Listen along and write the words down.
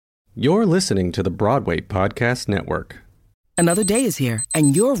You're listening to the Broadway Podcast Network. Another day is here,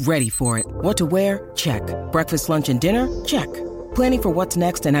 and you're ready for it. What to wear? Check. Breakfast, lunch, and dinner? Check. Planning for what's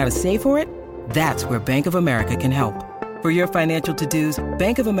next and how to save for it? That's where Bank of America can help. For your financial to-dos,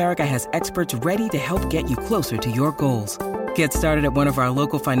 Bank of America has experts ready to help get you closer to your goals. Get started at one of our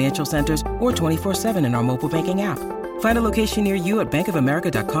local financial centers or 24/7 in our mobile banking app. Find a location near you at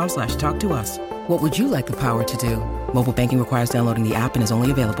bankofamerica.com/talktous. What would you like the power to do? Mobile banking requires downloading the app and is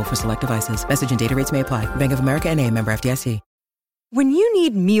only available for select devices. Message and data rates may apply. Bank of America N.A., member FDIC. When you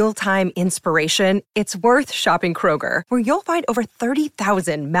need mealtime inspiration, it's worth shopping Kroger, where you'll find over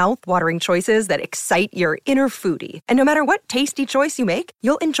 30,000 mouth-watering choices that excite your inner foodie. And no matter what tasty choice you make,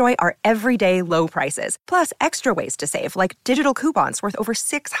 you'll enjoy our everyday low prices, plus extra ways to save, like digital coupons worth over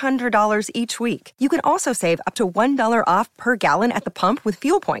 $600 each week. You can also save up to $1 off per gallon at the pump with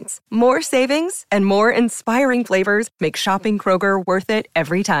fuel points. More savings and more inspiring flavors make shopping Kroger worth it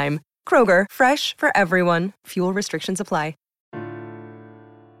every time. Kroger, fresh for everyone. Fuel restrictions apply.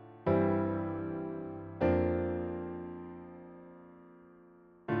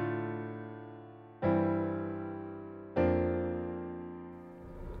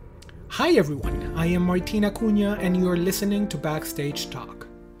 Hi everyone, I am Martin Acuna and you're listening to Backstage Talk.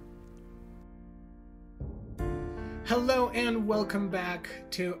 Hello and welcome back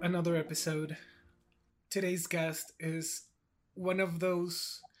to another episode. Today's guest is one of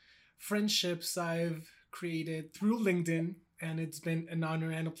those friendships I've created through LinkedIn, and it's been an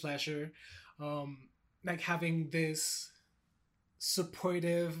honor and a pleasure having this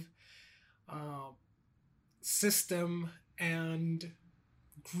supportive system and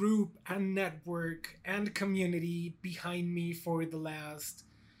group and network and community behind me for the last,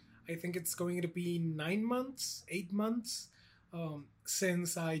 I think it's going to be 8 months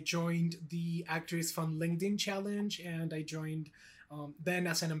since I joined the Actors Fund LinkedIn Challenge, and I joined then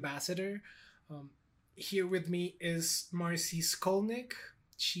as an ambassador. Here with me is Marcy Skolnick.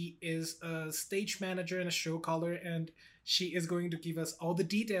 She is a stage manager and a show caller, and she is going to give us all the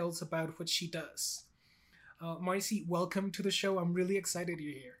details about what she does. Marcy, welcome to the show. I'm really excited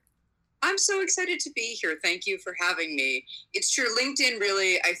you're here. I'm so excited to be here. Thank you for having me. It's true. LinkedIn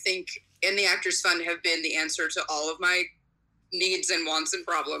really, I think, and the Actors Fund have been the answer to all of my needs and wants and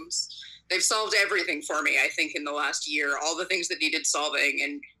problems. They've solved everything for me, I think, in the last year. All the things that needed solving,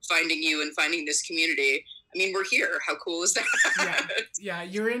 and finding you and finding this community. I mean, we're here. How cool is that? Yeah.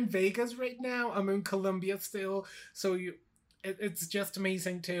 You're in Vegas right now. I'm in Colombia still. So it's just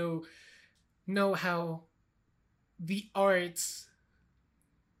amazing to know how the arts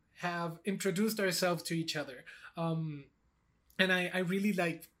have introduced ourselves to each other. And I really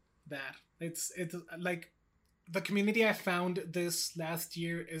like that. It's like the community I found this last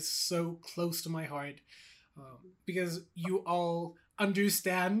year is so close to my heart, because you all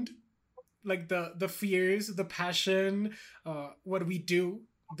understand like the fears, the passion, what we do,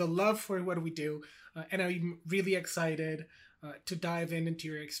 the love for what we do. And I'm really excited to dive into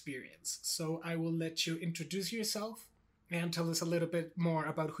your experience. So I will let you introduce yourself and tell us a little bit more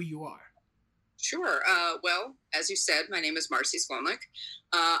about who you are. Sure. Well, as you said, my name is Marcy Skolnick.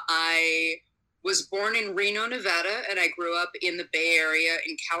 I was born in Reno, Nevada, and I grew up in the Bay Area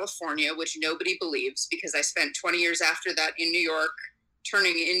in California, which nobody believes because I spent 20 years after that in New York,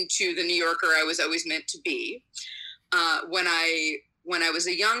 turning into the New Yorker I was always meant to be. When I was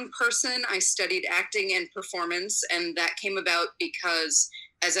a young person, I studied acting and performance, and that came about because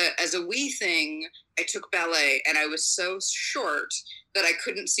as a wee thing, I took ballet, and I was so short that I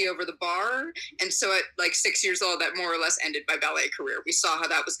couldn't see over the bar. And so at like 6 years old, that more or less ended my ballet career. We saw how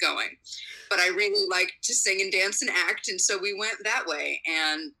that was going. But I really liked to sing and dance and act, and so we went that way.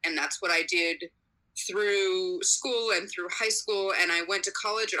 And that's what I did through school and through high school. And I went to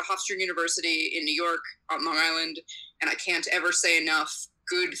college at Hofstra University in New York on Long Island. And I can't ever say enough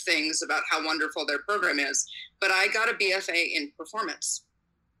good things about how wonderful their program is. But I got a BFA in performance,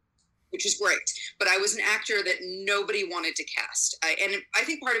 which is great. But I was an actor that nobody wanted to cast. And I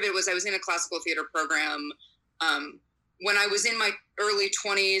think part of it was I was in a classical theater program. When I was in my early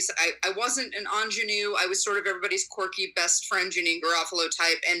 20s, I wasn't an ingenue. I was sort of everybody's quirky best friend, Janine Garofalo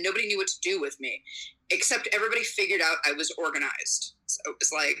type, and nobody knew what to do with me, except everybody figured out I was organized. So it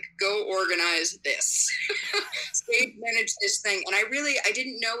was like, go organize this, stage manage this thing. And I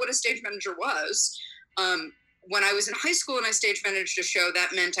didn't know what a stage manager was. When I was in high school and I stage managed a show,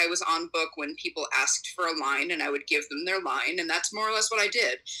 that meant I was on book when people asked for a line and I would give them their line. And that's more or less what I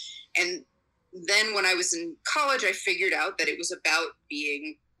did. And then when I was in college, I figured out that it was about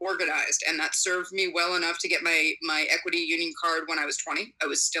being organized, and that served me well enough to get my equity union card when I was 20. I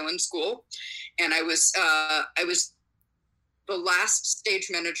was still in school, and I was the last stage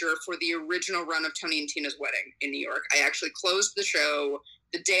manager for the original run of Tony and Tina's Wedding in New York. I actually closed the show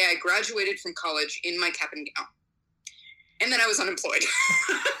the day I graduated from college in my cap and gown. And then I was unemployed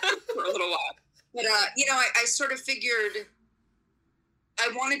for a little while. But, I sort of figured I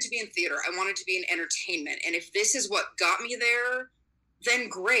wanted to be in theater. I wanted to be in entertainment. And if this is what got me there, then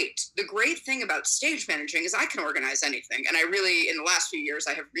great. The great thing about stage managing is I can organize anything. And I really, in the last few years,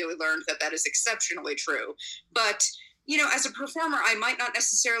 I have really learned that that is exceptionally true. But, as a performer, I might not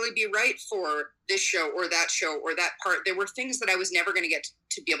necessarily be right for this show or that part. There were things that I was never going to get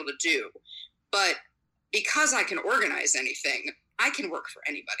to be able to do. But because I can organize anything, I can work for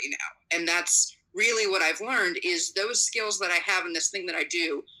anybody now. And that's really what I've learned is those skills that I have in this thing that I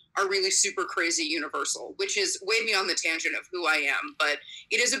do are really super crazy universal, which is way beyond the tangent of who I am, but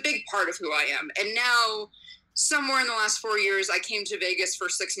it is a big part of who I am. And now, somewhere in the last 4 years, I came to Vegas for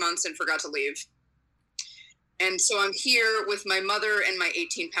 6 months and forgot to leave. And so I'm here with my mother and my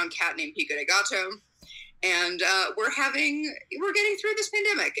 18-pound cat named Pico de Gato. And we're getting through this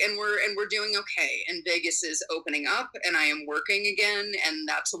pandemic, and we're doing okay. And Vegas is opening up, and I am working again, and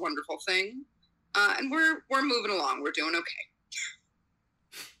that's a wonderful thing. And we're moving along. We're doing okay.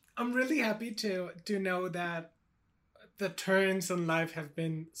 I'm really happy to know that the turns in life have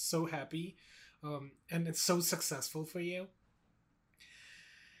been so happy, and it's so successful for you.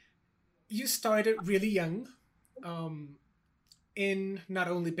 You started really young, in not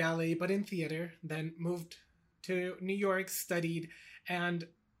only ballet but in theater, then moved to New York, studied, and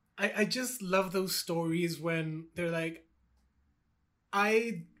I just love those stories when they're like,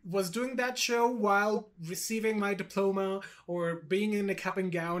 I was doing that show while receiving my diploma or being in a cap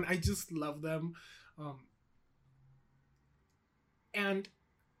and gown. I just love them. And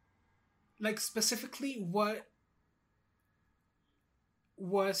like specifically, what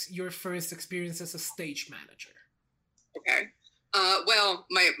was your first experience as a stage manager? Okay. Well,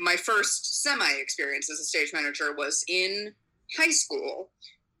 my first semi-experience as a stage manager was in high school.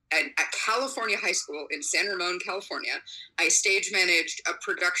 At California High School in San Ramon, California. I stage managed a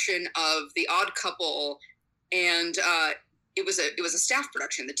production of The Odd Couple, and it was a staff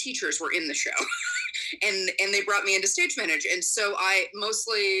production. The teachers were in the show, and they brought me in to stage manage. And so I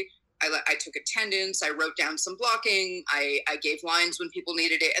took attendance. I wrote down some blocking. I gave lines when people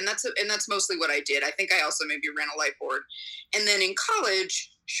needed it, and that's mostly what I did. I think I also maybe ran a light board. And then in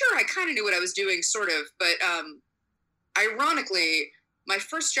college, sure, I kind of knew what I was doing, sort of, but ironically, my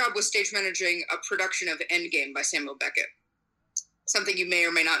first job was stage managing a production of Endgame by Samuel Beckett. Something you may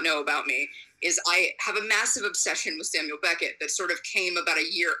or may not know about me is I have a massive obsession with Samuel Beckett that sort of came about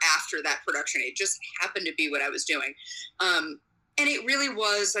a year after that production. It just happened to be what I was doing. And it really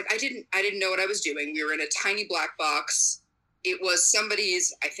was like, I didn't know what I was doing. We were in a tiny black box. It was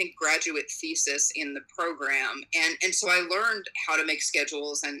somebody's, I think, graduate thesis in the program. And so I learned how to make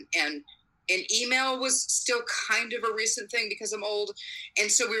schedules and email was still kind of a recent thing because I'm old. And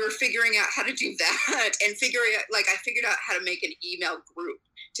so we were figuring out how to do that and I figured out how to make an email group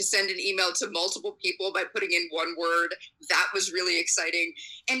to send an email to multiple people by putting in one word. That was really exciting.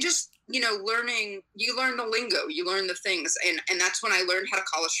 And just, you learn the lingo, you learn the things. And that's when I learned how to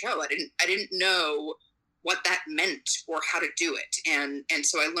call a show. I didn't know what that meant or how to do it. And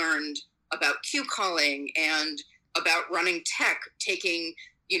so I learned about cue calling and about running tech, taking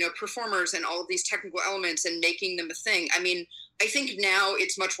performers and all of these technical elements and making them a thing. I mean, I think now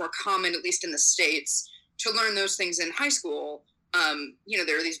it's much more common, at least in the States, to learn those things in high school.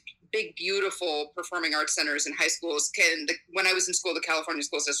 There are these big, beautiful performing arts centers in high schools. When I was in school, the California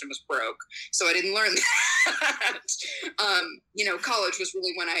school system was broke, so I didn't learn that. College was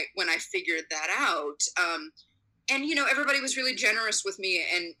really when I figured that out. And, everybody was really generous with me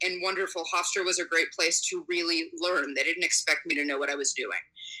and wonderful. Hofstra was a great place to really learn. They didn't expect me to know what I was doing.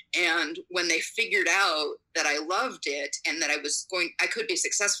 And when they figured out that I loved it and that I could be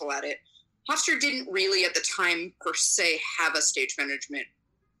successful at it, Hofstra didn't really at the time per se have a stage management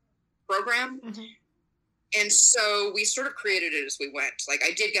program. Mm-hmm. And so we sort of created it as we went. Like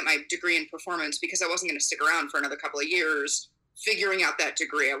I did get my degree in performance because I wasn't going to stick around for another couple of years figuring out that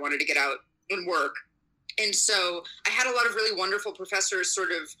degree. I wanted to get out and work. And so I had a lot of really wonderful professors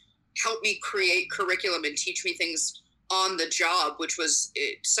sort of help me create curriculum and teach me things on the job, which was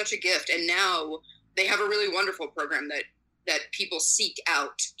such a gift. And now they have a really wonderful program that people seek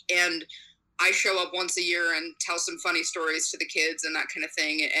out. And I show up once a year and tell some funny stories to the kids and that kind of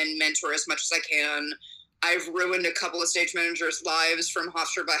thing and mentor as much as I can. I've ruined a couple of stage managers' lives from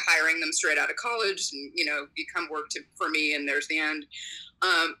Hofstra by hiring them straight out of college and, you come work for me and there's the end.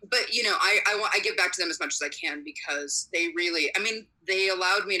 But, I give back to them as much as I can because they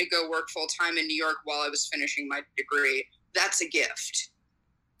allowed me to go work full time in New York while I was finishing my degree, that's a gift.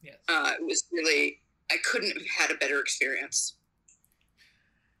 Yes. It was really, I couldn't have had a better experience.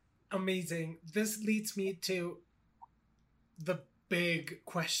 Amazing. This leads me to the big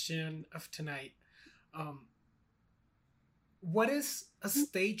question of tonight. What is a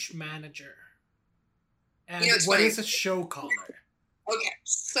stage manager? And what funny. is a show caller? Okay,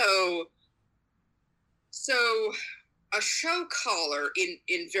 so a show caller,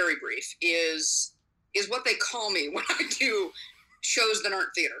 in very brief, is what they call me when I do shows that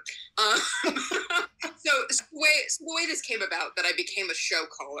aren't theater. So the way this came about, that I became a show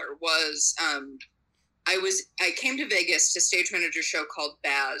caller, was I came to Vegas to stage manage a show called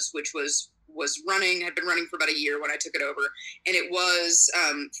Baz, which had been running for about a year when I took it over, and it was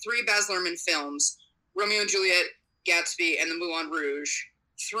 3 Baz Luhrmann films, Romeo and Juliet, Gatsby, and the Moulin Rouge,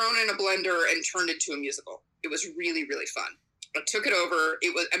 thrown in a blender and turned into a musical. It was really, really fun. I took it over.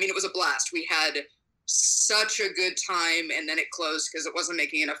 It was a blast. We had such a good time, and then it closed because it wasn't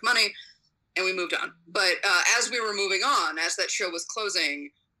making enough money, and we moved on. But as we were moving on, as that show was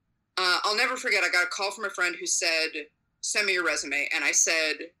closing, I'll never forget, I got a call from a friend who said, "Send me your resume." And I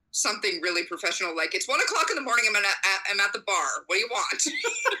said something really professional, like, "It's 1:00 in the morning. I'm at the bar. What do you want?"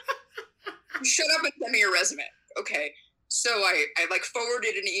 Shut up and send me your resume. Okay. So I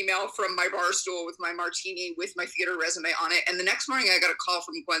forwarded an email from my bar stool with my martini with my theater resume on it. And the next morning I got a call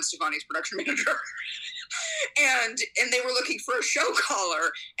from Gwen Stefani's production manager. and they were looking for a show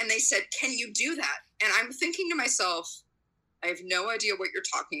caller, and they said, "Can you do that?" And I'm thinking to myself, I have no idea what you're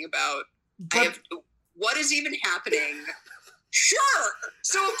talking about. What is even happening? Sure.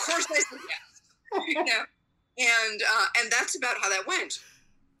 So of course I said yes. And that's about how that went.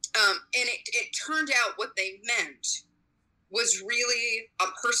 And it turned out what they meant was really a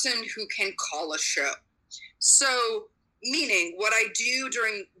person who can call a show. So, meaning what I do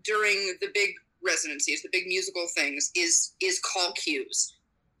during the big residencies, the big musical things, is call cues.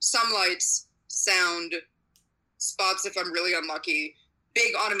 Some lights, sound, spots if I'm really unlucky,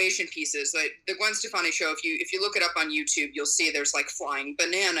 big automation pieces. Like the Gwen Stefani show, if you look it up on YouTube, you'll see there's like flying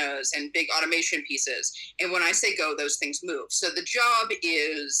bananas and big automation pieces. And when I say go, those things move. So the job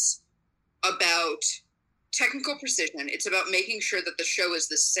is about technical precision. It's about making sure that the show is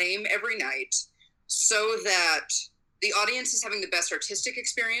the same every night, so that the audience is having the best artistic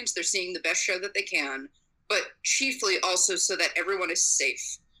experience. They're seeing the best show that they can, but chiefly also so that everyone is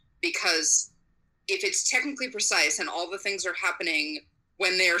safe. Because if it's technically precise and all the things are happening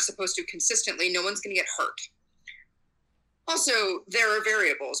when they are supposed to consistently, no one's going to get hurt. Also, there are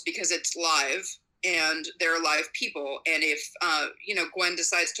variables because it's live and there are live people. And if, Gwen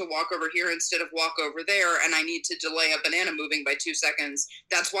decides to walk over here instead of walk over there, and I need to delay a banana moving by 2 seconds,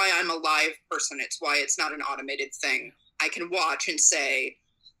 that's why I'm a live person. It's why it's not an automated thing. I can watch and say,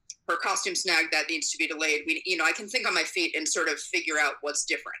 her costume snag, that needs to be delayed. I can think on my feet and sort of figure out what's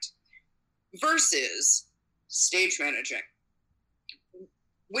different. Versus stage managing,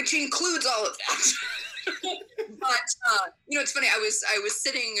 which includes all of that. But it's funny. I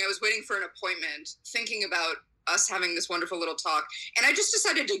was waiting for an appointment, thinking about us having this wonderful little talk, and I just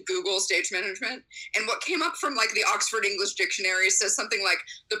decided to Google stage management, and what came up from like the Oxford English Dictionary says something like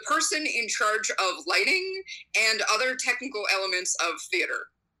the person in charge of lighting and other technical elements of theater,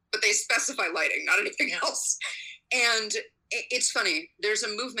 but they specify lighting, not anything else. And it's funny. There's a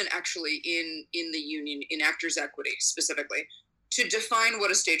movement actually in the union, in Actors Equity specifically, to define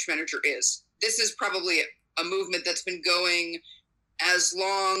what a stage manager is. This is probably a movement that's been going as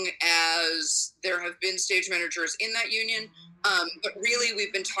long as there have been stage managers in that union. But really,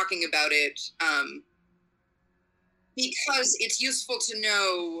 we've been talking about it because it's useful to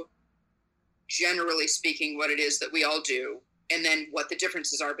know, generally speaking, what it is that we all do, and then what the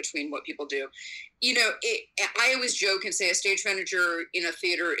differences are between what people do. I always joke and say a stage manager in a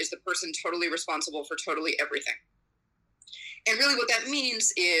theater is the person totally responsible for totally everything. And really what that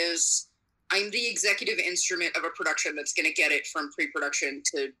means is I'm the executive instrument of a production that's going to get it from pre-production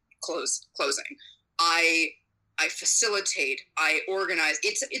to closing. I facilitate, I organize.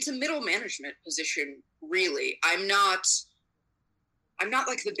 It's a middle management position, really. I'm not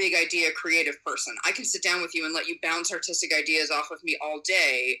like the big idea creative person. I can sit down with you and let you bounce artistic ideas off of me all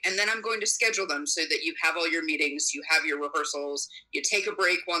day, and then I'm going to schedule them so that you have all your meetings, you have your rehearsals, you take a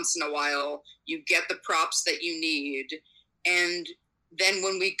break once in a while, you get the props that you need. And then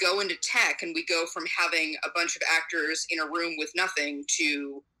when we go into tech and we go from having a bunch of actors in a room with nothing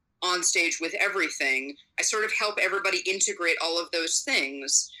to on stage with everything, I sort of help everybody integrate all of those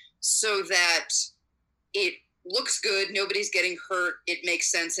things so that it looks good, nobody's getting hurt, it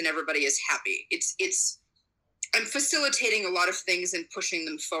makes sense, and everybody is happy. It's I'm facilitating a lot of things and pushing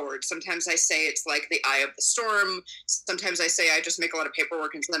them forward. Sometimes I say it's like the eye of the storm. Sometimes I say I just make a lot of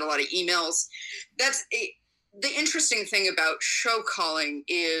paperwork and send a lot of emails. The interesting thing about show calling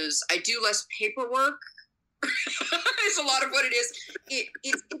is I do less paperwork. It's a lot of what it is.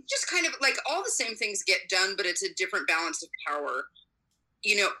 It's just kind of like all the same things get done, but it's a different balance of power.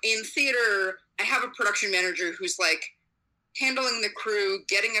 You know, in theater, I have a production manager who's like handling the crew,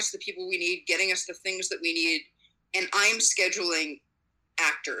 getting us the people we need, getting us the things that we need. And I'm scheduling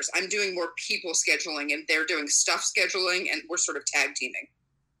actors. I'm doing more people scheduling, and they're doing stuff scheduling, and we're sort of tag teaming.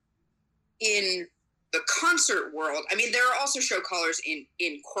 In the concert world, I mean, there are also show callers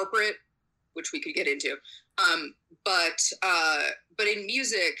in corporate, which we could get into. But in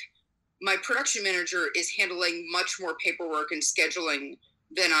music, my production manager is handling much more paperwork and scheduling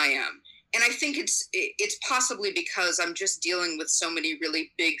than I am. And I think it's possibly because I'm just dealing with so many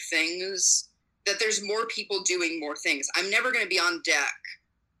really big things that there's more people doing more things. I'm never going to be on deck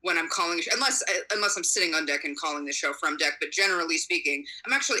when I'm calling a show, unless I'm sitting on deck and calling the show from deck. But generally speaking,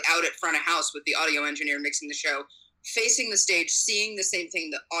 I'm actually out at front of house with the audio engineer mixing the show, facing the stage, seeing the same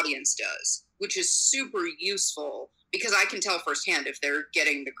thing the audience does, which is super useful because I can tell firsthand if they're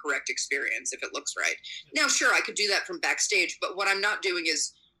getting the correct experience, if it looks right. Now, sure, I could do that from backstage, but what I'm not doing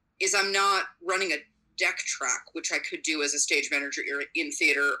is I'm not running a deck track, which I could do as a stage manager in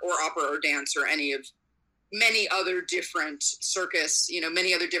theater or opera or dance or any of many other different circus, you know,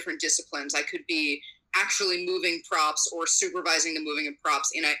 many other different disciplines. I could be actually moving props or supervising the moving of props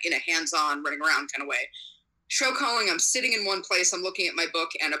in a hands-on running around kind of way. Show calling, I'm sitting in one place, I'm looking at my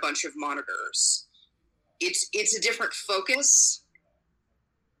book and a bunch of monitors. It's a different focus.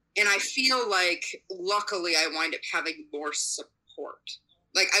 And I feel like luckily I wind up having more support.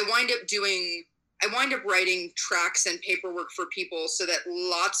 Like I wind up writing tracks and paperwork for people so that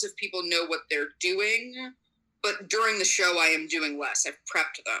lots of people know what they're doing. But during the show, I am doing less. I've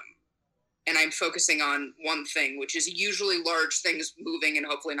prepped them. And I'm focusing on one thing, which is usually large things moving and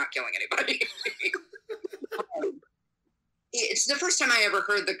hopefully not killing anybody. It's the first time I ever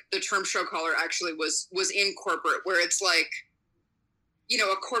heard the term show caller actually was in corporate, where it's like, you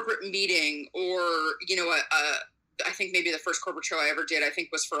know, a corporate meeting or, you know, I think maybe the first corporate show I ever did, I think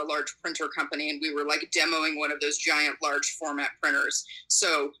was for a large printer company. And we were like demoing one of those giant, large format printers.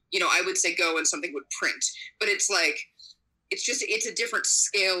 So, you know, I would say go and something would print, but it's like, it's a different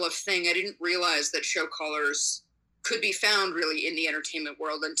scale of thing. I didn't realize that show callers could be found really in the entertainment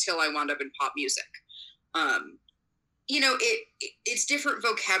world until I wound up in pop music. You know, it's different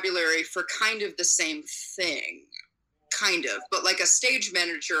vocabulary for kind of the same thing, kind of, but like a stage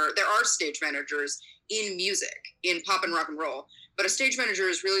manager, there are stage managers in music, in pop and rock and roll, but a stage manager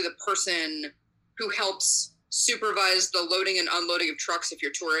is really the person who helps supervise the loading and unloading of trucks if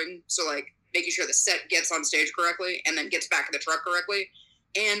you're touring. So like making sure the set gets on stage correctly and then gets back in the truck correctly.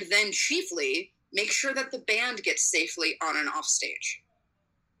 And then chiefly make sure that the band gets safely on and off stage.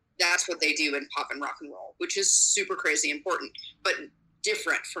 That's what they do in pop and rock and roll, which is super crazy important, but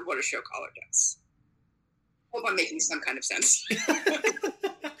different from what a show caller does. Hope I'm making some kind of sense.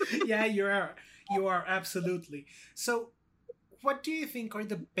 Yeah, you are absolutely. So what do you think are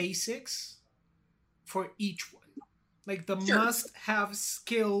the basics for each one? Like the Sure. must-have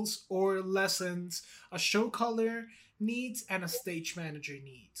skills or lessons a show caller needs and a stage manager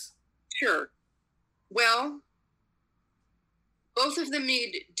needs? Sure. Well, both of them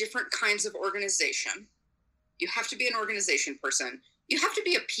need different kinds of organization. You have to be an organization person. You have to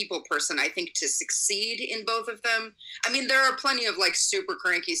be a people person, I think, to succeed in both of them. I mean, there are plenty of like super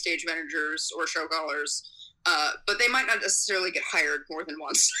cranky stage managers or show callers, but they might not necessarily get hired more than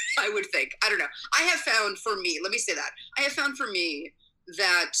once, I would think. I don't know. I have found for me, let me say that, I have found for me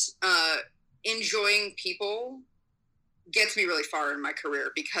that enjoying people gets me really far in my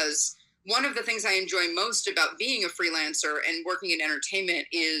career, because one of the things I enjoy most about being a freelancer and working in entertainment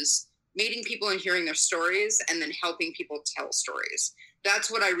is meeting people and hearing their stories and then helping people tell stories.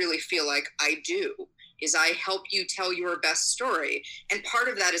 That's what I really feel like I do, is I help you tell your best story. And part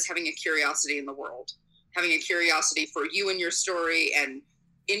of that is having a curiosity in the world, having a curiosity for you and your story and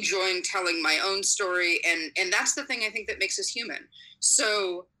enjoying telling my own story. And that's the thing I think that makes us human.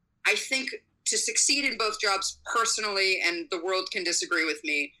 So I think to succeed in both jobs personally, and the world can disagree with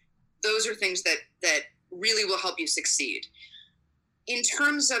me, those are things that really will help you succeed. In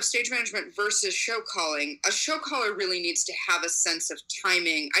terms of stage management versus show calling, a show caller really needs to have a sense of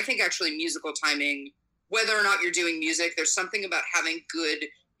timing. I think actually musical timing, whether or not you're doing music, there's something about having good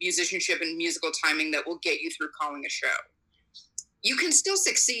musicianship and musical timing that will get you through calling a show. You can still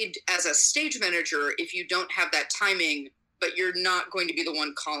succeed as a stage manager if you don't have that timing, but you're not going to be the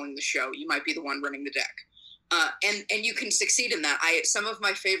one calling the show. You might be the one running the deck. And you can succeed in that. Some of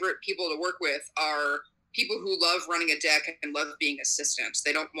my favorite people to work with are people who love running a deck and love being assistants.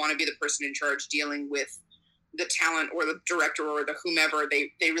 They don't want to be the person in charge dealing with the talent or the director or the whomever.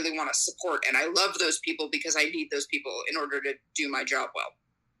 They really want to support. And I love those people because I need those people in order to do my job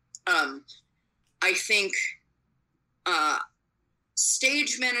well. I think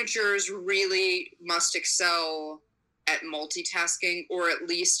stage managers really must excel at multitasking, or at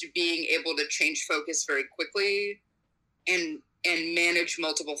least being able to change focus very quickly and manage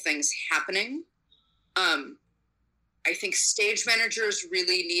multiple things happening. I think stage managers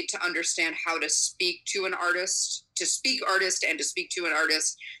really need to understand how to speak to an artist, to speak artist and to speak to an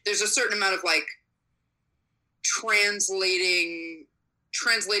artist. There's a certain amount of like translating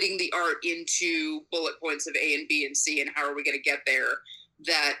the art into bullet points of A and B and C and how are we going to get there,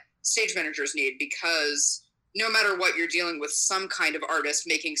 that stage managers need, because no matter what, you're dealing with some kind of artist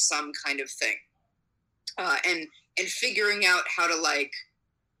making some kind of thing. And figuring out how to like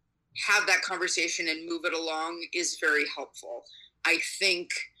have that conversation and move it along is very helpful. I think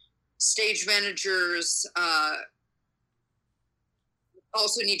stage managers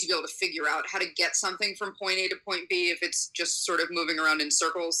also need to be able to figure out how to get something from point A to point B if it's just sort of moving around in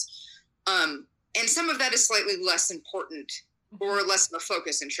circles. And some of that is slightly less important or less of a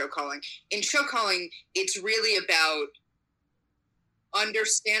focus in show calling. In show calling, it's really about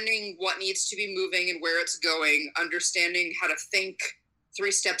understanding what needs to be moving and where it's going, understanding how to think 3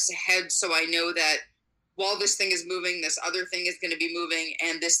 steps ahead, so I know that while this thing is moving, this other thing is going to be moving,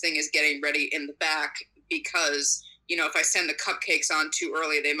 and this thing is getting ready in the back, because, you know, if I send the cupcakes on too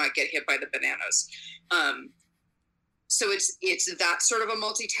early, they might get hit by the bananas. So it's that sort of a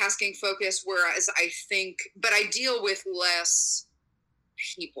multitasking focus, whereas I think, but I deal with less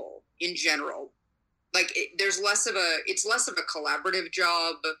people in general. Like it's less of a collaborative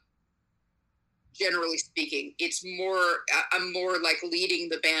job, generally speaking. It's more, I'm more like leading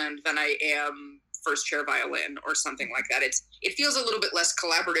the band than I am first chair violin or something like that. It feels a little bit less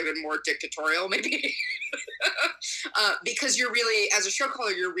collaborative and more dictatorial, maybe, because you're really, as a show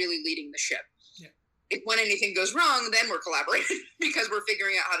caller, you're really leading the ship. Yeah. If when anything goes wrong, then we're collaborating because we're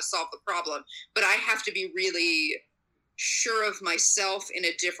figuring out how to solve the problem. But I have to be really sure of myself in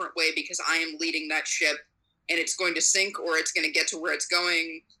a different way because I am leading that ship, and it's going to sink or it's going to get to where it's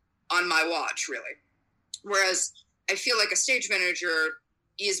going on my watch, really. Whereas I feel like a stage manager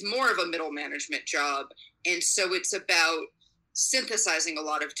is more of a middle management job. And so it's about synthesizing a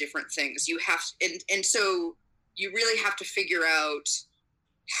lot of different things. You have, and so you really have to figure out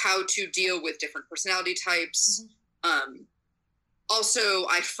how to deal with different personality types. Mm-hmm. Also,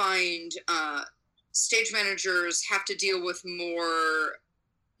 I find stage managers have to deal with more,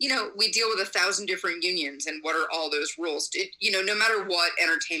 you know, we deal with 1,000 different unions, and what are all those rules? No matter what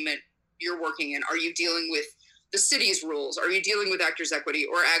entertainment you're working in, are you dealing with the city's rules? Are you dealing with Actors Equity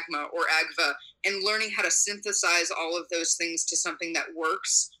or AGMA or AGVA? And learning how to synthesize all of those things to something that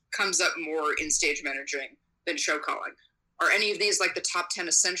works comes up more in stage managing than show calling. Are any of these like the top 10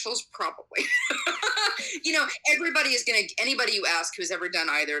 essentials? Probably. Anybody you ask who's ever done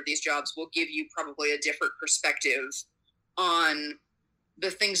either of these jobs will give you probably a different perspective on the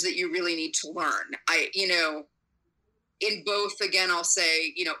things that you really need to learn. In both, again, I'll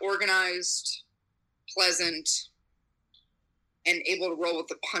say, organized, pleasant, and able to roll with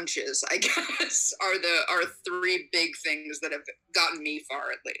the punches, I guess, are 3 big things that have gotten me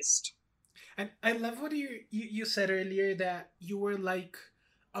far, at least. And I love what you said earlier, that you were like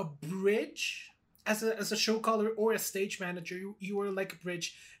a bridge as a show caller or a stage manager. You were like a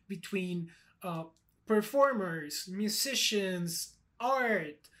bridge between performers, musicians,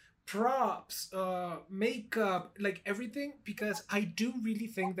 art, props, makeup, like everything, because I do really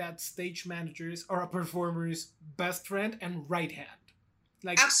think that stage managers are a performer's best friend and right hand.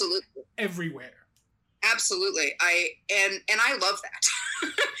 Like absolutely everywhere. Absolutely. I love that.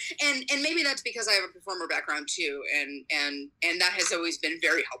 and maybe that's because I have a performer background too, and that has always been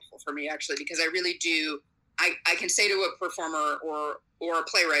very helpful for me, actually, because I really do, I can say to a performer or a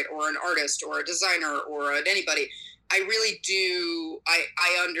playwright or an artist or a designer or anybody, I really do,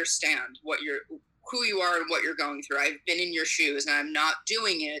 I understand who you are and what you're going through. I've been in your shoes, and I'm not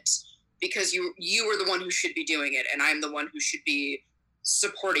doing it because you are the one who should be doing it, and I'm the one who should be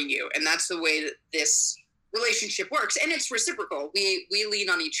supporting you. And that's the way that this relationship works, and it's reciprocal. We lean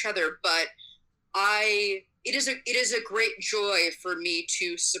on each other, but it is a great joy for me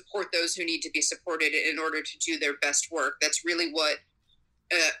to support those who need to be supported in order to do their best work. That's really what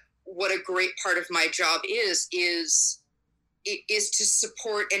a great part of my job is to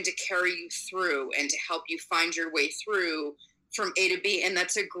support and to carry you through and to help you find your way through from A to B, and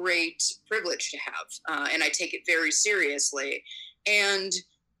that's a great privilege to have, and I take it very seriously. And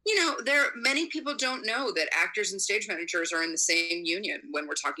many people don't know that actors and stage managers are in the same union when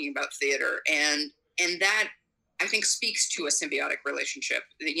we're talking about theater, and that, I think, speaks to a symbiotic relationship.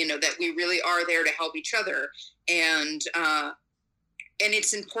 That we really are there to help each other, and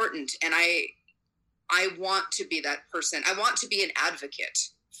it's important. And I want to be that person. I want to be an advocate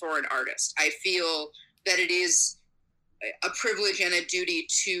for an artist. I feel that it is a privilege and a duty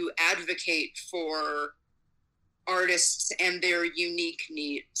to advocate for artists and their unique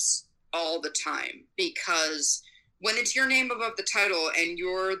needs all the time, because when it's your name above the title and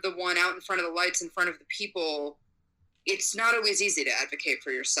you're the one out in front of the lights, in front of the people, it's not always easy to advocate for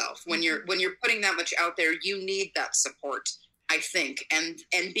yourself. When you're putting that much out there, you need that support, I think, and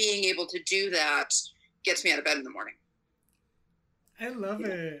being able to do that gets me out of bed in the morning. I love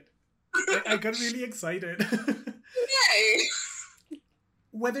it. I got really excited. Yay!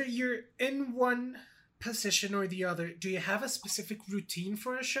 Whether you're in one position or the other, do you have a specific routine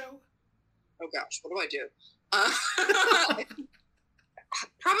for a show? Oh gosh, what do I do?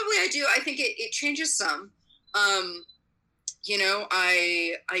 Probably I do. I think it changes some. I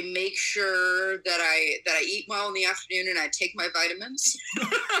make sure that I eat well in the afternoon and I take my vitamins.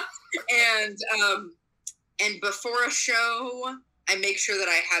 And before a show, I make sure that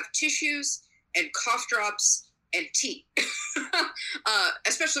I have tissues and cough drops and tea,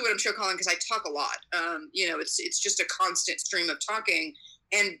 especially when I'm show calling, because I talk a lot. It's just a constant stream of talking.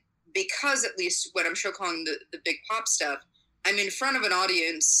 And because, at least when I'm show calling the big pop stuff, I'm in front of an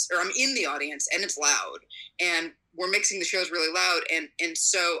audience, or I'm in the audience, and it's loud, and we're mixing the shows really loud. And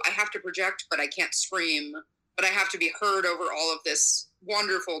so I have to project, but I can't scream, but I have to be heard over all of this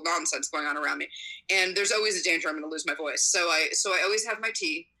wonderful nonsense going on around me. And there's always a danger I'm going to lose my voice. So I always have my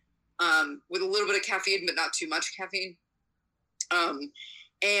tea, with a little bit of caffeine, but not too much caffeine.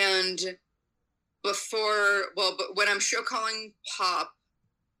 And but when I'm show calling pop,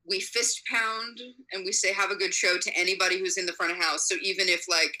 we fist pound and we say, have a good show to anybody who's in the front of house. So even if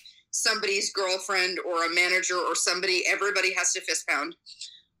like somebody's girlfriend or a manager or somebody, everybody has to fist pound.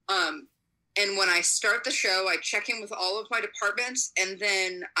 And when I start the show, I check in with all of my departments, and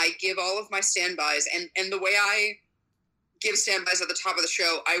then I give all of my standbys. And the way I give standbys at the top of the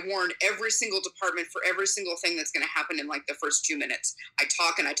show, I warn every single department for every single thing that's going to happen in like the first 2 minutes. I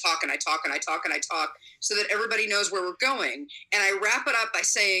talk and I talk and I talk and I talk and I talk so that everybody knows where we're going. And I wrap it up by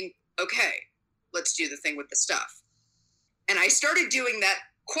saying, okay, let's do the thing with the stuff. And I started doing that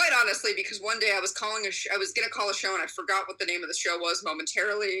quite honestly, because one day I was going to call a show and I forgot what the name of the show was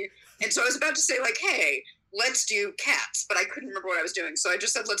momentarily. And so I was about to say like, hey, let's do Cats, but I couldn't remember what I was doing. So I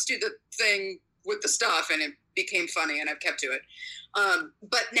just said, let's do the thing with the stuff. And it became funny and I've kept to it.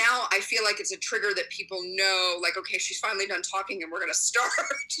 But now I feel like it's a trigger that people know, like, okay, she's finally done talking and we're going to start.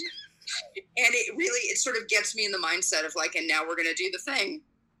 And it sort of gets me in the mindset of like, and now we're going to do the thing.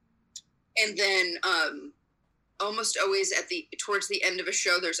 And then, almost always towards the end of a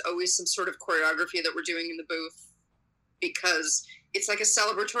show, there's always some sort of choreography that we're doing in the booth, because it's like a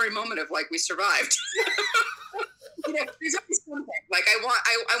celebratory moment of like, we survived. There's always something. Like I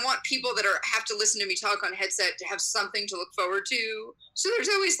want people that have to listen to me talk on headset to have something to look forward to. So there's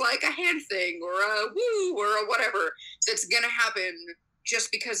always like a hand thing or a woo or a whatever that's going to happen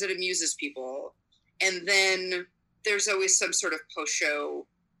just because it amuses people. And then there's always some sort of post-show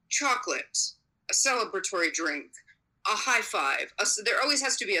chocolate, a celebratory drink, a high five. There always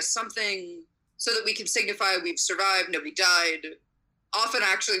has to be a something so that we can signify we've survived, nobody died. Often,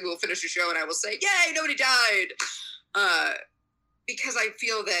 actually, we'll finish a show and I will say, yay, nobody died. Because I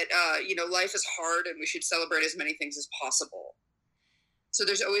feel that, life is hard and we should celebrate as many things as possible. So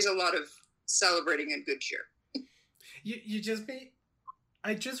there's always a lot of celebrating and good cheer.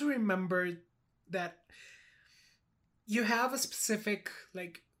 I just remembered that you have a specific,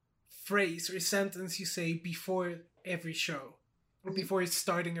 like, phrase or sentence you say before every show, or before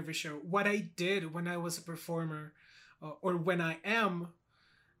starting every show. What I did when I was a performer, or when I am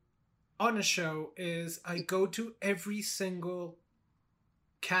on a show, is I go to every single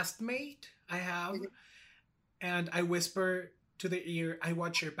castmate I have and I whisper to their ear, I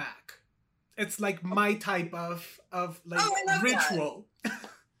watch your back. It's like my type of like ritual.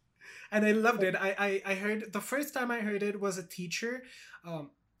 And I loved it. I heard, the first time I heard it was a teacher.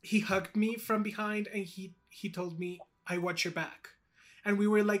 He hugged me from behind and he told me, I watch your back. And we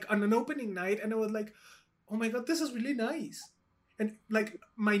were like on an opening night and I was like, oh my God, this is really nice. And like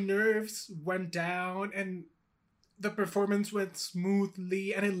my nerves went down and the performance went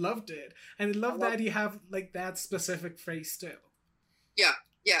smoothly and I loved it. And I love that you have like that specific phrase too. Yeah.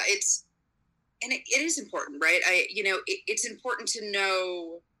 and it is important, right? It's important to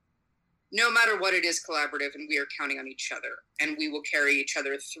know, no matter what it is, collaborative, and we are counting on each other, and we will carry each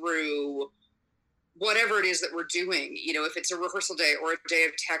other through whatever it is that we're doing. If it's a rehearsal day or a day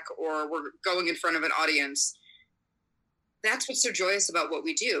of tech, or we're going in front of an audience, that's what's so joyous about what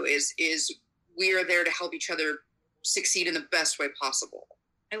we do is we are there to help each other succeed in the best way possible.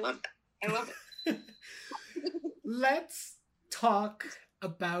 I love that. I love it. Let's talk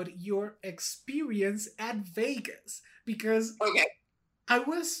about your experience at Vegas, because okay. I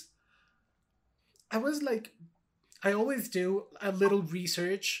was like, I always do a little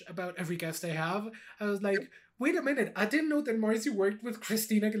research about every guest I have. I was like, wait a minute, I didn't know that Marcy worked with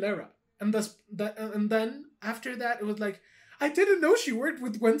Christina Aguilera. And then after that, it was like, I didn't know she worked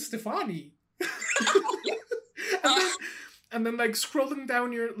with Gwen Stefani. and then like scrolling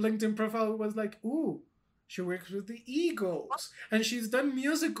down your LinkedIn profile was like, ooh, she works with the Eagles, and she's done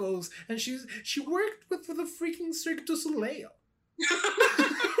musicals, and she worked with the freaking Cirque du Soleil.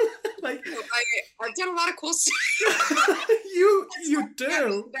 Like, I've done a lot of cool stuff. you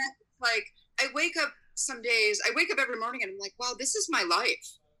do. Like, I wake up every morning and I'm like, wow, this is my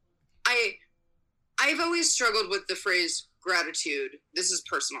life. I've always struggled with the phrase gratitude. This is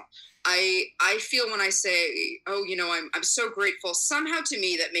personal. I feel when I say, oh, I'm so grateful, somehow to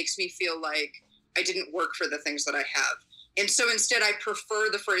me that makes me feel like I didn't work for the things that I have. And so instead I prefer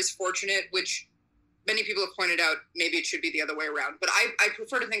the phrase fortunate, which many people have pointed out, maybe it should be the other way around. But I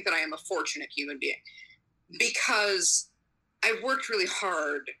prefer to think that I am a fortunate human being, because I've worked really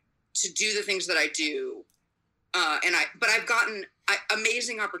hard to do the things that I do. But I've gotten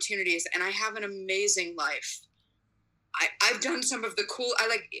amazing opportunities, and I have an amazing life. I've done some of the cool,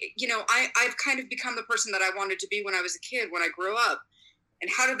 I've kind of become the person that I wanted to be when I was a kid, when I grew up. And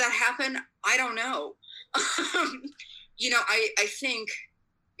how did that happen? I don't know. I think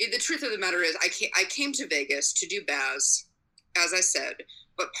the truth of the matter is I came to Vegas to do Baz, as I said,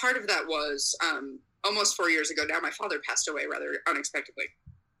 but part of that was almost 4 years ago now, my father passed away rather unexpectedly,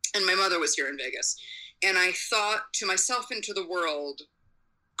 and my mother was here in Vegas. And I thought to myself and to the world,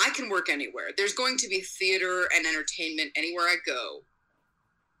 I can work anywhere. There's going to be theater and entertainment anywhere I go,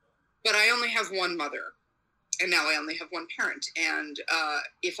 but I only have one mother. And now I only have one parent. And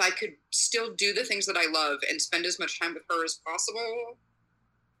if I could still do the things that I love and spend as much time with her as possible,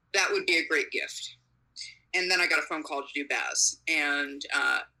 that would be a great gift. And then I got a phone call to do Baz. And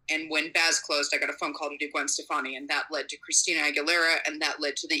when Baz closed, I got a phone call to do Gwen Stefani. And that led to Christina Aguilera. And that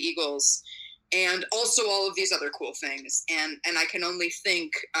led to the Eagles. And also all of these other cool things. And I can only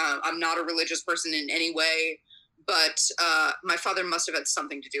think, I'm not a religious person in any way, but my father must have had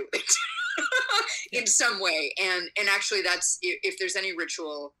something to do with it. In some way. And actually that's, if there's any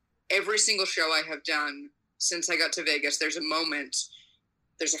ritual, every single show I have done since I got to Vegas, there's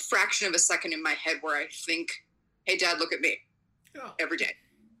a fraction of a second in my head where I think, hey, Dad, look at me. Every day.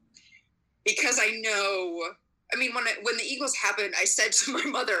 Because I know, when the Eagles happened, I said to my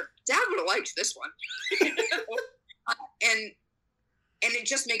mother, Dad would have liked this one. And it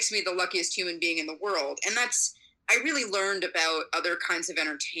just makes me the luckiest human being in the world. And I really learned about other kinds of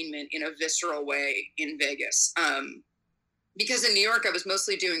entertainment in a visceral way in Vegas. Because in New York, I was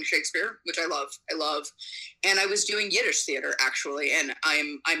mostly doing Shakespeare, which I love. And I was doing Yiddish theater, actually. And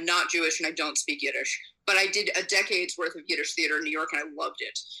I'm not Jewish and I don't speak Yiddish. But I did a decade's worth of Yiddish theater in New York and I loved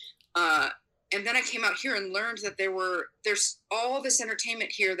it. And then I came out here and learned that there's all this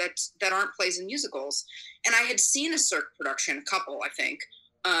entertainment here that aren't plays and musicals. And I had seen a Cirque production, a couple, I think.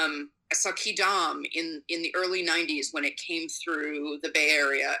 I saw Quidam in the early 90s when it came through the Bay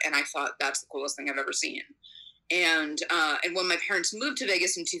Area, and I thought that's the coolest thing I've ever seen. And when my parents moved to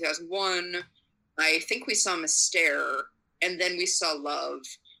Vegas in 2001, I think we saw Mystère, and then we saw Love,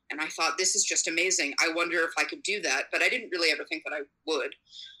 and I thought, this is just amazing. I wonder if I could do that, but I didn't really ever think that I would.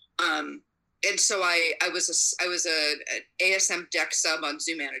 And so I was a ASM deck sub on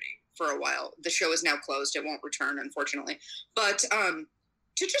Zoomanity for a while. The show is now closed; it won't return, unfortunately. But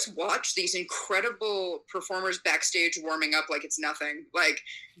to just watch these incredible performers backstage warming up like it's nothing, like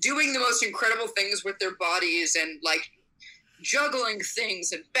doing the most incredible things with their bodies and like juggling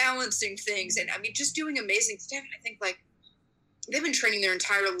things and balancing things. And just doing amazing stuff. And I think like they've been training their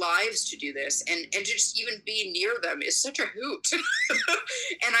entire lives to do this, and just even be near them is such a hoot.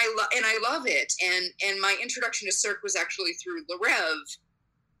 and I love it. And my introduction to Cirque was actually through Le Rêve,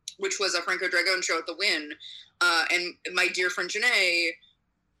 which was a Franco Dragone show at the Wynn. And my dear friend Janae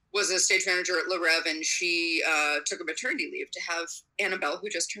was a stage manager at Le Rêve, and she took a maternity leave to have Annabelle, who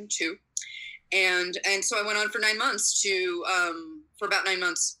just turned 2. And so I went on for 9 months for about 9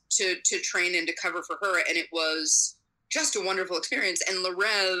 months to train and to cover for her. And it was just a wonderful experience. And Le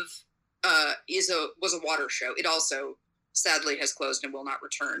Rêve was a water show. It also sadly has closed and will not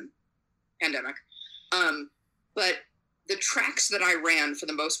return. Pandemic. But the tracks that I ran for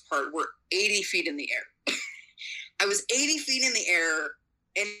the most part were 80 feet in the air. I was 80 feet in the air,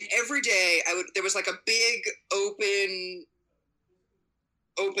 and every day there was like a big opening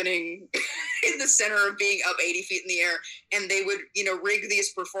in the center of being up 80 feet in the air, and they would, rig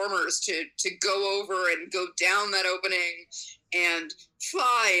these performers to go over and go down that opening and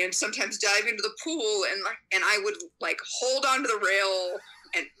fly and sometimes dive into the pool, and I would like hold onto the rail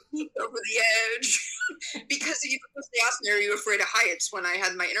and peek over the edge because they asked me, "Are you afraid of heights?" when I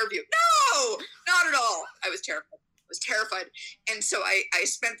had my interview. No, not at all. I was terrified. And so I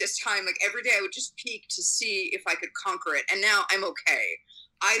spent this time, like every day I would just peek to see if I could conquer it. And now I'm okay.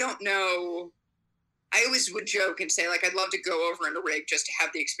 I don't know. I always would joke and say, like, I'd love to go over in a rig just to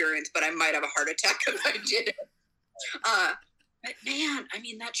have the experience, but I might have a heart attack if I did it. But man, I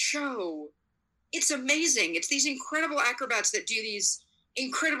mean, that show, it's amazing. It's these incredible acrobats that do these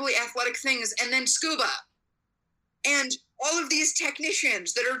incredibly athletic things, and then scuba. And all of these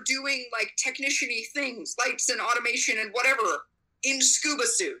technicians that are doing like technician-y things, lights and automation and whatever, in scuba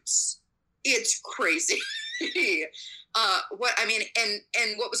suits. It's crazy.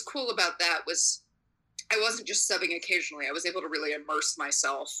 And what was cool about that was I wasn't just subbing occasionally. I was able to really immerse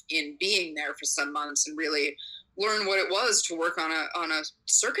myself in being there for some months and really learn what it was to work on a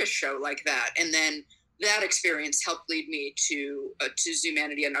circus show like that. And then that experience helped lead me to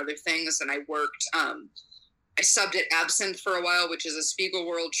Zumanity and other things. And I worked, I subbed at Absinthe for a while, which is a Spiegel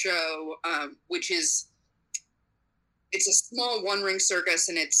World show, it's a small one-ring circus,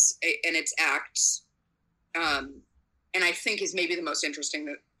 and it's acts. And I think is maybe the most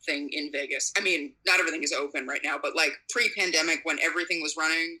interesting thing in Vegas. I mean, not everything is open right now, but like pre-pandemic when everything was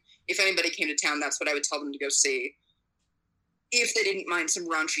running, if anybody came to town, that's what I would tell them to go see. If they didn't mind some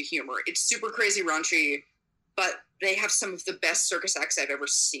raunchy humor. It's super crazy raunchy, but they have some of the best circus acts I've ever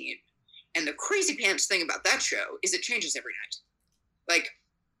seen. And the crazy pants thing about that show is it changes every night. Like,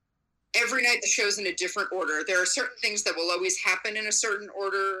 every night the show's in a different order. There are certain things that will always happen in a certain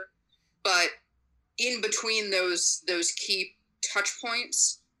order, but in between those key touch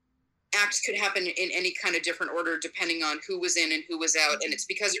points, acts could happen in any kind of different order depending on who was in and who was out. And it's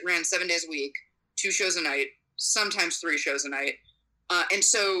because it ran 7 days a week, 2 shows a night, sometimes 3 shows a night. And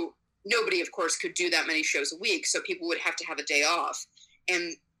so nobody, of course, could do that many shows a week. So people would have to have a day off.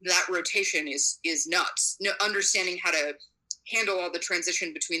 And that rotation is nuts. Understanding how to handle all the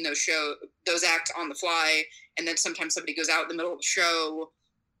transition between those acts on the fly. And then sometimes somebody goes out in the middle of the show.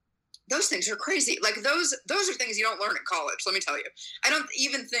 Those things are crazy. Like those are things you don't learn at college. Let me tell you. I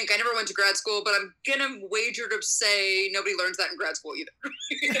never went to grad school, but I'm going to wager to say nobody learns that in grad school either.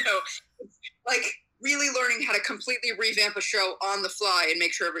 Like really learning how to completely revamp a show on the fly and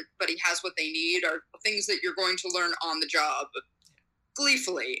make sure everybody has what they need are things that you're going to learn on the job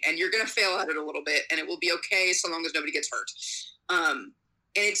gleefully. And you're going to fail at it a little bit and it will be okay so long as nobody gets hurt.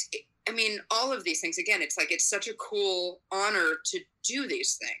 And all of these things, again, it's like, it's such a cool honor to do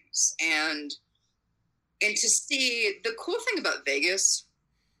these things and to see the cool thing about Vegas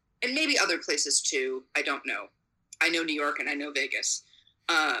and maybe other places too. I don't know. I know New York and I know Vegas.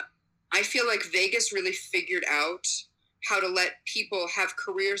 I feel like Vegas really figured out how to let people have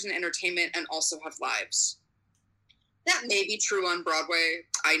careers in entertainment and also have lives. That may be true on Broadway.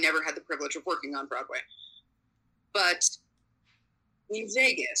 I never had the privilege of working on Broadway. But in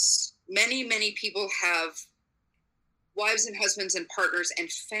Vegas, many, many people have wives and husbands and partners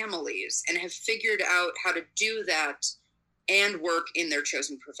and families and have figured out how to do that and work in their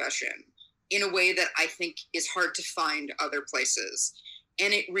chosen profession in a way that I think is hard to find other places.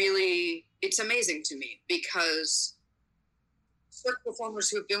 And it's amazing to me because Cirque performers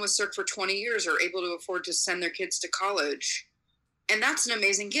who have been with Cirque for 20 years are able to afford to send their kids to college. And that's an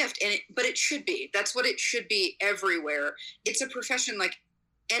amazing gift. But it should be. That's what it should be everywhere. It's a profession like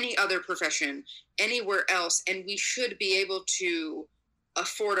any other profession anywhere else. And we should be able to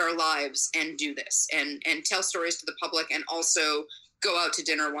afford our lives and do this and tell stories to the public and also go out to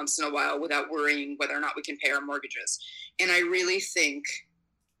dinner once in a while without worrying whether or not we can pay our mortgages. And I really think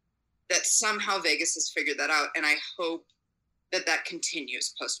that somehow Vegas has figured that out. And I hope that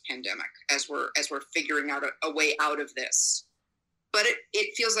continues post-pandemic as we're figuring out a way out of this. But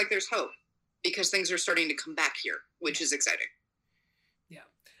it feels like there's hope because things are starting to come back here, which is exciting. Yeah.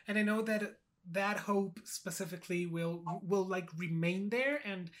 And I know that hope specifically will like remain there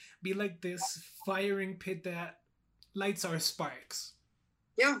and be like this firing pit that lights our sparks.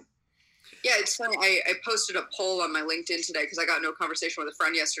 Yeah. Yeah, it's funny. I posted a poll on my LinkedIn today because I got into a conversation with a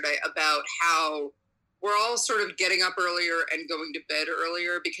friend yesterday about how we're all sort of getting up earlier and going to bed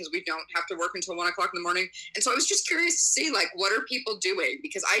earlier because we don't have to work until 1 o'clock in the morning. And so I was just curious to see, like, what are people doing?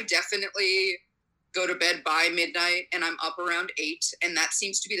 Because I definitely go to bed by midnight and I'm up around 8. And that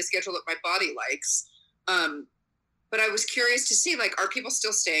seems to be the schedule that my body likes. But I was curious to see, like, are people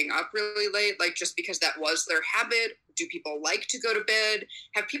still staying up really late? Like, just because that was their habit? Do people like to go to bed?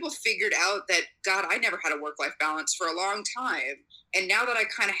 Have people figured out that, God, I never had a work-life balance for a long time. And now that I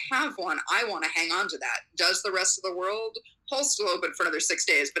kind of have one, I want to hang on to that. Does the rest of the world? Polls still open for another 6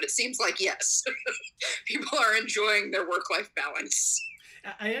 days, but it seems like, yes, people are enjoying their work-life balance.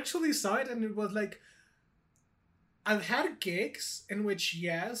 I actually saw it and it was like, I've had gigs in which,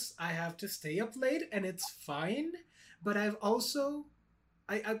 yes, I have to stay up late and it's fine. But I've also,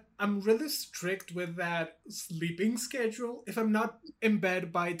 I'm really strict with that sleeping schedule. If I'm not in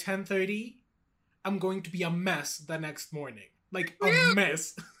bed by 10:30, I'm going to be a mess the next morning. Like, a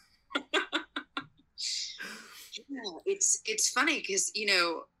mess. Yeah, it's funny because, you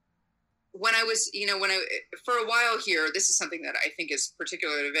know, when I for a while here, this is something that I think is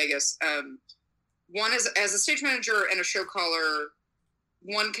particular to Vegas. One is, as a stage manager and a show caller,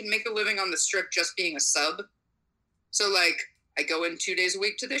 one can make a living on the Strip just being a sub. So, like, I go in 2 days a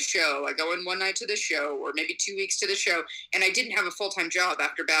week to this show. I go in one night to this show, or maybe 2 weeks to this show. And I didn't have a full-time job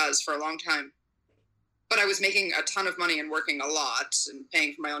after Baz for a long time. But I was making a ton of money and working a lot and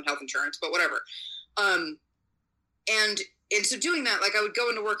paying for my own health insurance, but whatever. And so doing that, like, I would go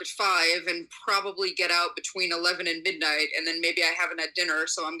into work at 5 and probably get out between 11 and midnight. And then maybe I haven't had dinner,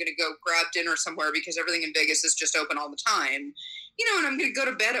 so I'm going to go grab dinner somewhere because everything in Vegas is just open all the time. You know, and I'm going to go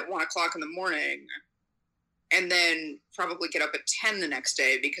to bed at 1 o'clock in the morning. And then probably get up at 10 the next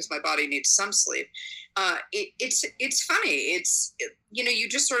day because my body needs some sleep. It's funny. You know, you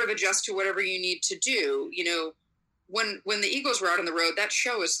just sort of adjust to whatever you need to do. You know, when the Eagles were out on the road, that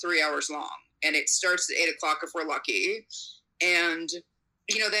show is 3 hours long, and it starts at 8 o'clock if we're lucky. And,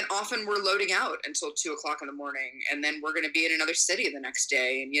 you know, then often we're loading out until 2 o'clock in the morning, and then we're going to be in another city the next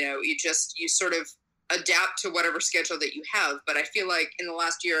day. And, you know, you sort of adapt to whatever schedule that you have. But I feel like in the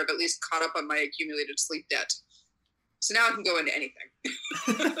last year, I've at least caught up on my accumulated sleep debt. So now I can go into anything.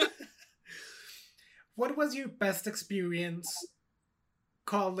 What was your best experience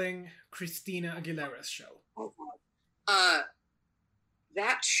calling Christina Aguilera's show?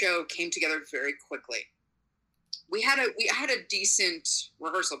 That show came together very quickly. We had a decent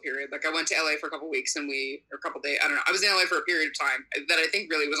rehearsal period. Like, I went to LA for a couple weeks or a couple days. I don't know. I was in LA for a period of time that I think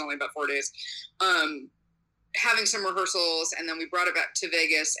really was only about 4 days. Having some rehearsals, and then we brought it back to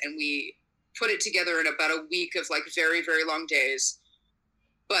Vegas and we put it together in about a week of, like, very, very long days.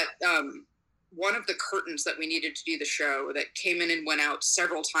 But one of the curtains that we needed to do the show that came in and went out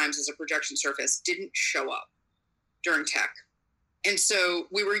several times as a projection surface didn't show up during tech. And so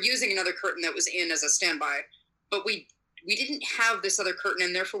we were using another curtain that was in as a standby, but we didn't have this other curtain,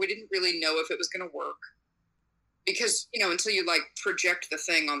 and therefore we didn't really know if it was going to work. Because, you know, until you, like, project the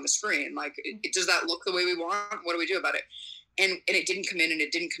thing on the screen, like, does that look the way we want? What do we do about it? And it didn't come in, and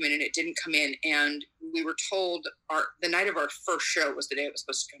it didn't come in, and it didn't come in. And we were told the night of our first show was the day it was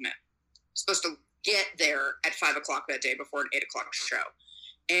supposed to come in. Supposed to get there at 5 o'clock that day before an 8 o'clock show.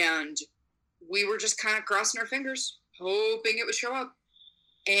 And we were just kind of crossing our fingers, hoping it would show up.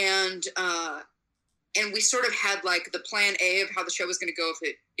 And we sort of had, like, the plan A of how the show was going to go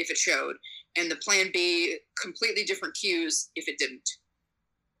if it showed, and the plan B, completely different cues if it didn't.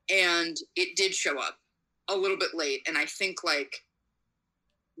 And it did show up a little bit late. And I think, like,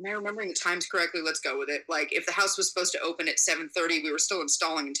 am I remembering the times correctly? Let's go with it. Like, if the house was supposed to open at 7:30, we were still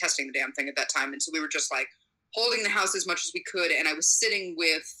installing and testing the damn thing at that time. And so we were just, like, holding the house as much as we could. And I was sitting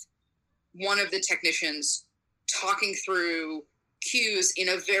with one of the technicians talking through cues in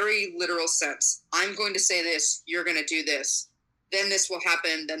a very literal sense. I'm going to say this, you're going to do this, then this will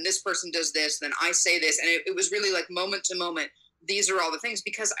happen, then this person does this, then I say this. And it was really, like, moment to moment, these are all the things.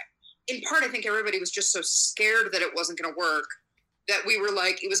 Because in part, I think everybody was just so scared that it wasn't going to work that we were,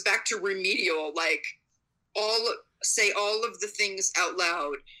 like, it was back to remedial, like, say all of the things out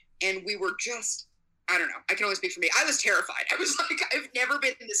loud. And we were just, I don't know, I can only speak for me. I was terrified. I was like, I've never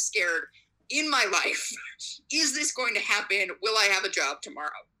been this scared in my life. Is this going to happen? Will I have a job tomorrow?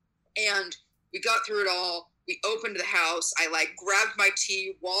 And we got through it all. We opened the house. I, like, grabbed my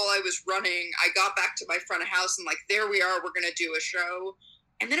tea while I was running. I got back to my front of house and, like, there we are. We're going to do a show.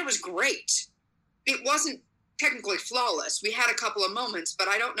 And then it was great. It wasn't technically flawless. We had a couple of moments, but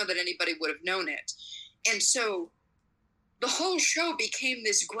I don't know that anybody would have known it. And so the whole show became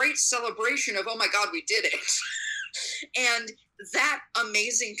this great celebration of, oh my God, we did it. And that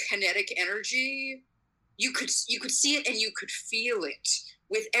amazing kinetic energy, you could see it and you could feel it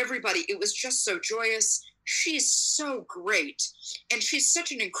with everybody. It was just so joyous. She's so great. And she's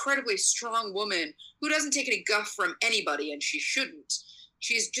such an incredibly strong woman who doesn't take any guff from anybody, and she shouldn't.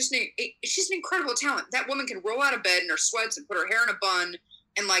 She's an incredible talent. That woman can roll out of bed in her sweats and put her hair in a bun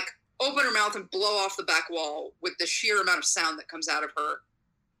and like open her mouth and blow off the back wall with the sheer amount of sound that comes out of her.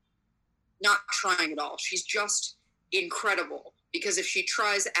 Not trying at all. She's just incredible, because if she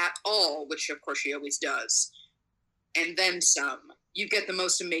tries at all, which of course she always does, and then some, you get the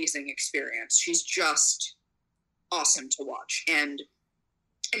most amazing experience. She's just awesome to watch. And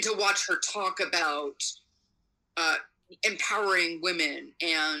to watch her talk about empowering women,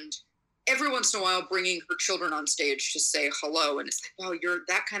 and every once in a while bringing her children on stage to say hello. And it's like, oh, you're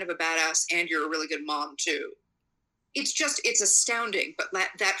that kind of a badass, and you're a really good mom too. It's astounding. But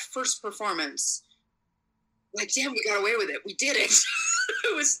that first performance, like, damn, we got away with it. We did it.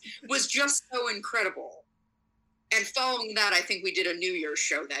 It was just so incredible. And following that, I think we did a New Year's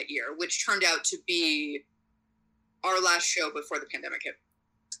show that year, which turned out to be our last show before the pandemic hit,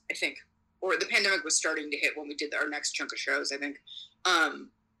 I think. Or the pandemic was starting to hit when we did our next chunk of shows, I think.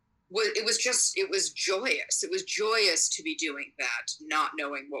 It was joyous. It was joyous to be doing that, not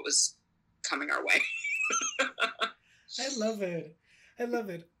knowing what was coming our way. I love it. I love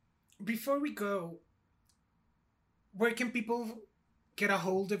it. Before we go, where can people get a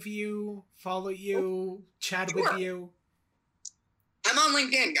hold of you, follow you, chat with you? I'm on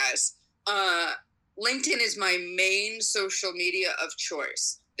LinkedIn, guys. LinkedIn is my main social media of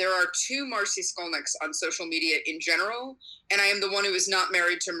choice. There are 2 Marcy Skolnicks on social media in general, and I am the one who is not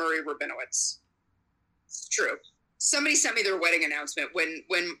married to Murray Rabinowitz. It's true. Somebody sent me their wedding announcement when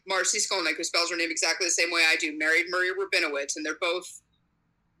Marcy Skolnick, who spells her name exactly the same way I do, married Murray Rabinowitz, and they're both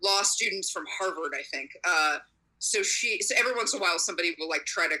law students from Harvard, I think. So every once in a while, somebody will like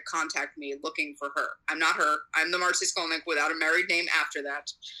try to contact me looking for her. I'm not her. I'm the Marcy Skolnick without a married name after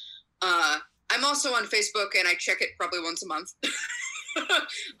that. I'm also on Facebook, and I check it probably once a month.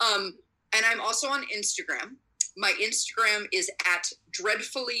 And I'm also on Instagram. My Instagram is at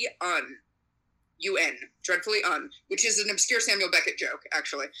dreadfullyun, UN, dreadfullyun, which is an obscure Samuel Beckett joke,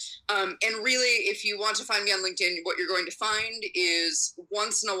 actually. And really, if you want to find me on LinkedIn, what you're going to find is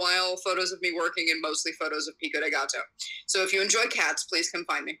once in a while photos of me working, and mostly photos of Pico de Gato. So if you enjoy cats, please come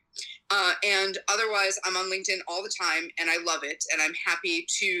find me. And otherwise, I'm on LinkedIn all the time, and I love it. And I'm happy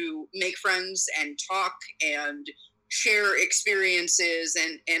to make friends and talk and share experiences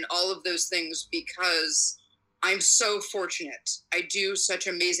and all of those things, because I'm so fortunate. I do such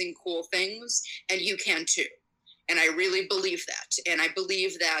amazing, cool things, and you can too. And I really believe that. And I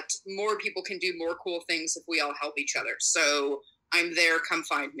believe that more people can do more cool things if we all help each other. So I'm there. Come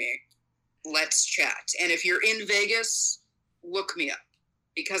find me. Let's chat. And if you're in Vegas, look me up,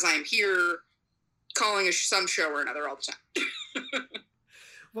 because I'm here calling some show or another all the time.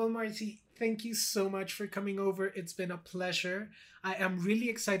 Well, Marcy, thank you so much for coming over. It's been a pleasure. I am really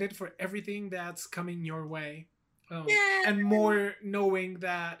excited for everything that's coming your way. And more knowing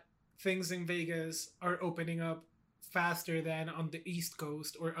that things in Vegas are opening up faster than on the East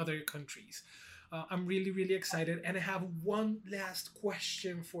Coast or other countries. I'm really, really excited. And I have one last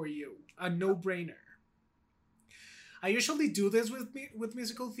question for you. A no-brainer. I usually do this with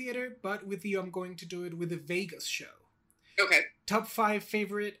musical theater, but with you, I'm going to do it with a Vegas show. Okay. Top 5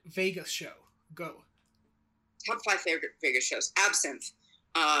 favorite Vegas show. Go. Top 5 favorite Vegas shows. Absinthe.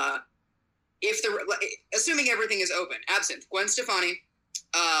 Assuming everything is open. Absinthe. Gwen Stefani.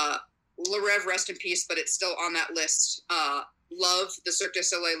 Le Rêve, rest in peace, but it's still on that list. Love, the Cirque du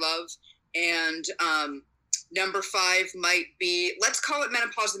Soleil Love. And number 5 might be, let's call it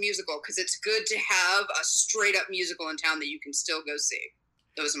Menopause the Musical, because it's good to have a straight up musical in town that you can still go see.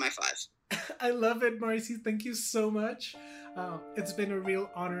 Those are my 5. I love it, Marcy. Thank you so much. It's been a real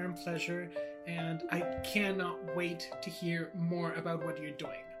honor and pleasure, and I cannot wait to hear more about what you're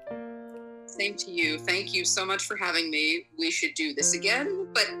doing. Same to you. Thank you so much for having me. We should do this again,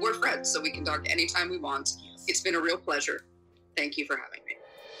 but we're friends, so we can talk anytime we want. It's been a real pleasure. Thank you for having me.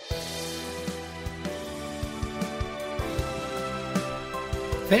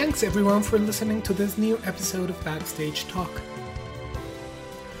 Thanks, everyone, for listening to this new episode of Backstage Talk.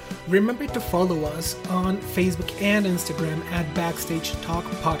 Remember to follow us on Facebook and Instagram at Backstage Talk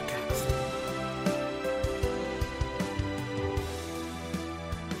Podcast.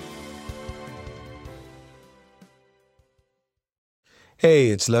 Hey,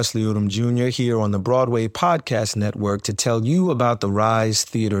 it's Leslie Odom Jr. here on the Broadway Podcast Network to tell you about the Rise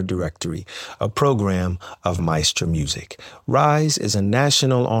Theater Directory, a program of Maestra Music. Rise is a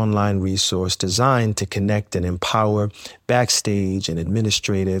national online resource designed to connect and empower backstage and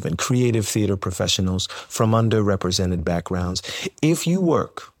administrative and creative theater professionals from underrepresented backgrounds. If you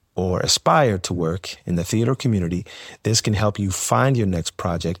work or aspire to work in the theater community, this can help you find your next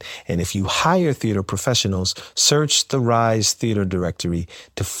project. And if you hire theater professionals, search the Rise Theater Directory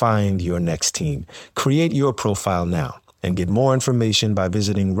to find your next team. Create your profile now and get more information by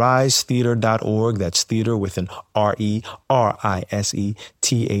visiting risetheater.org. That's theater with an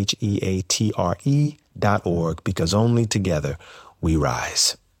RISETHEATRE.org, because only together we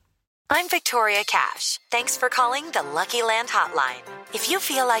rise. I'm Victoria Cash. Thanks for calling the Lucky Land Hotline. If you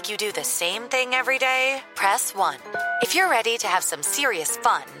feel like you do the same thing every day, press 1. If you're ready to have some serious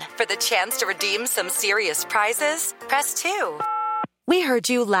fun for the chance to redeem some serious prizes, press 2. We heard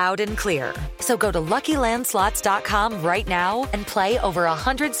you loud and clear. So go to LuckyLandSlots.com right now and play over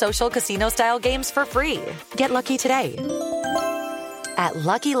 100 social casino-style games for free. Get lucky today at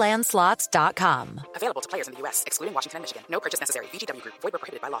LuckyLandSlots.com. Available to players in the U.S., excluding Washington and Michigan. No purchase necessary. VGW Group. Void where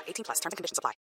prohibited by law. 18+. Terms and conditions apply.